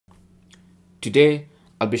Today,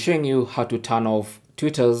 I'll be showing you how to turn off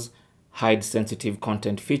Twitter's hide sensitive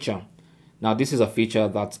content feature. Now, this is a feature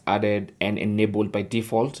that's added and enabled by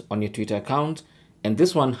default on your Twitter account, and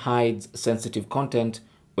this one hides sensitive content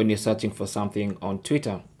when you're searching for something on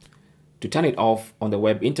Twitter. To turn it off on the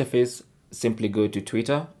web interface, simply go to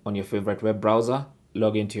Twitter on your favorite web browser,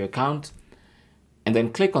 log into your account, and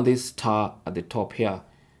then click on this star at the top here,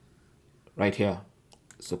 right here.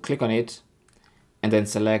 So click on it and then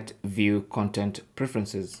select View Content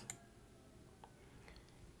Preferences.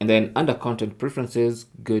 And then under Content Preferences,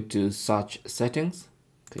 go to Search Settings,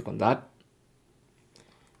 click on that.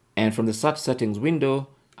 And from the Search Settings window,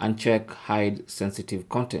 uncheck Hide Sensitive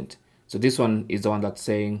Content. So this one is the one that's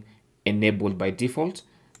saying Enabled by default.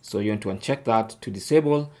 So you want to uncheck that to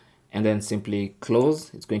disable and then simply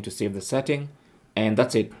close. It's going to save the setting. And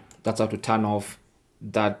that's it. That's how to turn off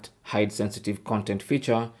that hide sensitive content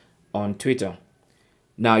feature on Twitter.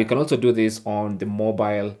 Now you can also do this on the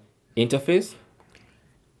mobile interface.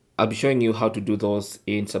 I'll be showing you how to do those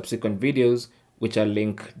in subsequent videos, which I'll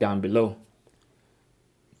link down below.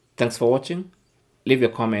 Thanks for watching. Leave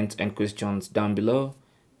your comments and questions down below,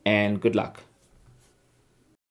 and good luck.